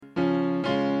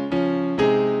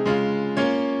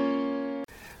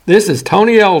This is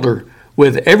Tony Elder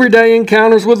with Everyday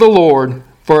Encounters with the Lord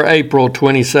for April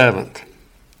 27th.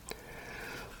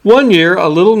 One year, a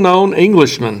little-known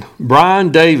Englishman, Brian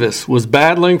Davis, was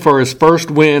battling for his first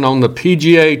win on the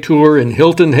PGA Tour in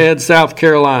Hilton Head, South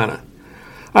Carolina.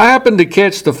 I happened to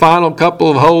catch the final couple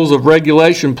of holes of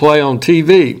regulation play on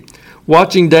TV,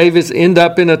 watching Davis end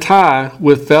up in a tie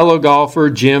with fellow golfer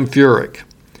Jim Furyk.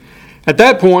 At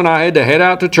that point, I had to head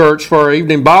out to church for our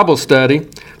evening Bible study,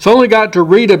 so only got to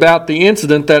read about the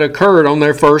incident that occurred on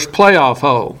their first playoff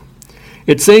hole.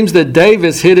 It seems that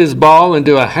Davis hit his ball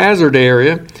into a hazard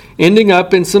area, ending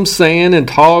up in some sand and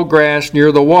tall grass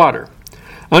near the water.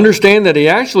 Understand that he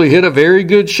actually hit a very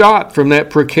good shot from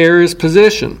that precarious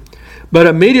position, but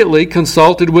immediately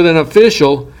consulted with an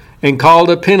official and called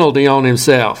a penalty on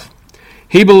himself.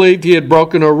 He believed he had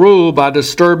broken a rule by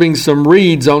disturbing some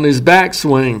reeds on his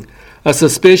backswing, a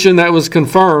suspicion that was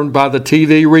confirmed by the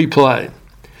TV replay.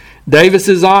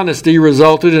 Davis's honesty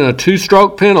resulted in a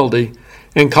 2-stroke penalty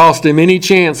and cost him any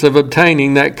chance of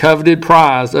obtaining that coveted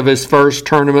prize of his first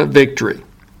tournament victory.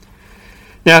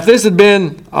 Now, if this had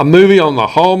been a movie on the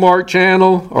Hallmark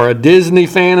Channel or a Disney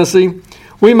fantasy,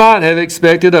 we might have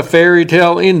expected a fairy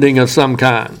tale ending of some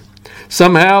kind.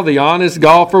 Somehow, the honest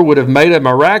golfer would have made a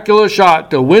miraculous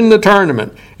shot to win the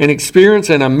tournament and experience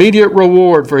an immediate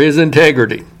reward for his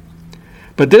integrity.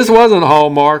 But this wasn't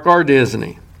Hallmark or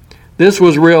Disney. This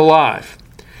was real life.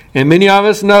 And many of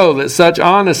us know that such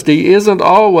honesty isn't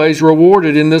always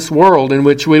rewarded in this world in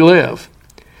which we live.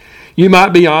 You might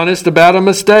be honest about a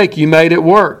mistake you made at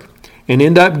work and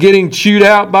end up getting chewed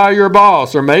out by your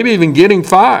boss or maybe even getting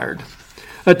fired.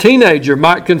 A teenager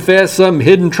might confess some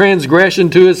hidden transgression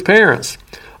to his parents,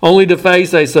 only to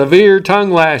face a severe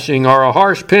tongue lashing or a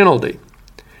harsh penalty.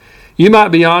 You might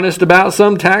be honest about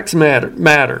some tax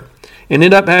matter and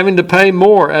end up having to pay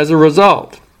more as a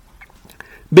result.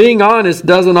 Being honest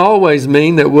doesn't always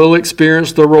mean that we'll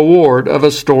experience the reward of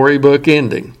a storybook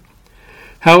ending.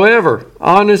 However,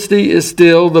 honesty is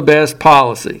still the best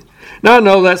policy. Now, I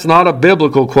know that's not a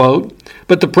biblical quote,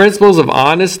 but the principles of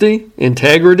honesty,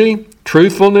 integrity,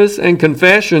 truthfulness, and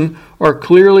confession are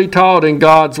clearly taught in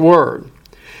God's Word.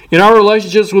 In our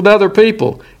relationships with other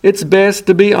people, it's best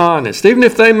to be honest, even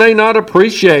if they may not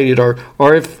appreciate it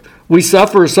or if we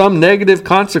suffer some negative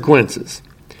consequences.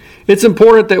 It's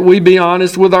important that we be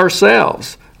honest with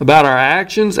ourselves about our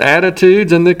actions,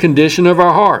 attitudes, and the condition of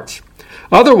our hearts.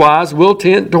 Otherwise, we'll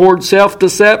tend toward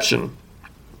self-deception,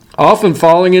 often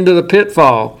falling into the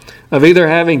pitfall of either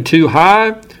having too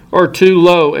high or too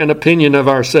low an opinion of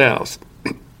ourselves.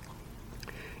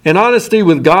 And honesty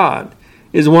with God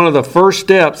is one of the first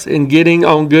steps in getting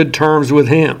on good terms with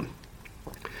Him.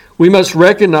 We must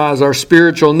recognize our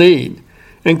spiritual need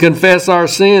and confess our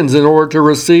sins in order to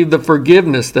receive the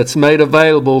forgiveness that's made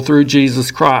available through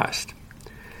Jesus Christ.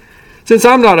 Since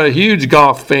I'm not a huge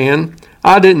golf fan,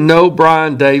 I didn't know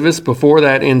Brian Davis before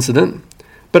that incident,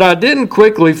 but I didn't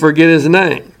quickly forget his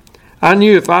name. I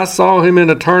knew if I saw him in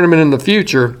a tournament in the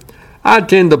future, I'd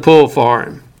tend to pull for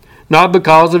him, not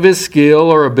because of his skill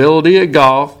or ability at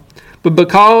golf, but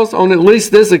because on at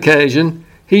least this occasion,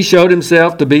 he showed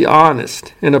himself to be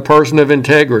honest and a person of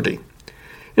integrity.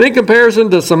 And in comparison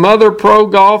to some other pro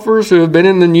golfers who have been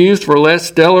in the news for less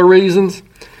stellar reasons,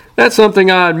 that's something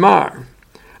I admire.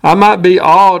 I might be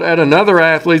awed at another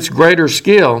athlete's greater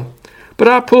skill, but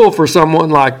I pull for someone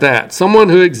like that, someone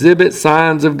who exhibits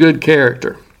signs of good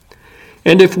character.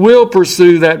 And if we'll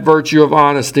pursue that virtue of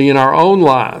honesty in our own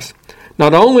lives,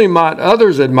 not only might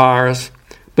others admire us,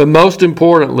 but most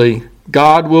importantly,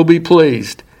 God will be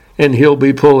pleased and He'll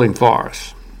be pulling for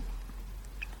us.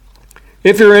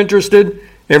 If you're interested,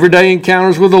 Everyday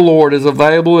Encounters with the Lord is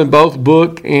available in both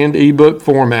book and ebook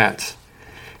formats.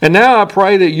 And now I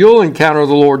pray that you'll encounter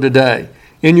the Lord today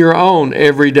in your own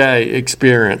everyday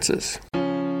experiences.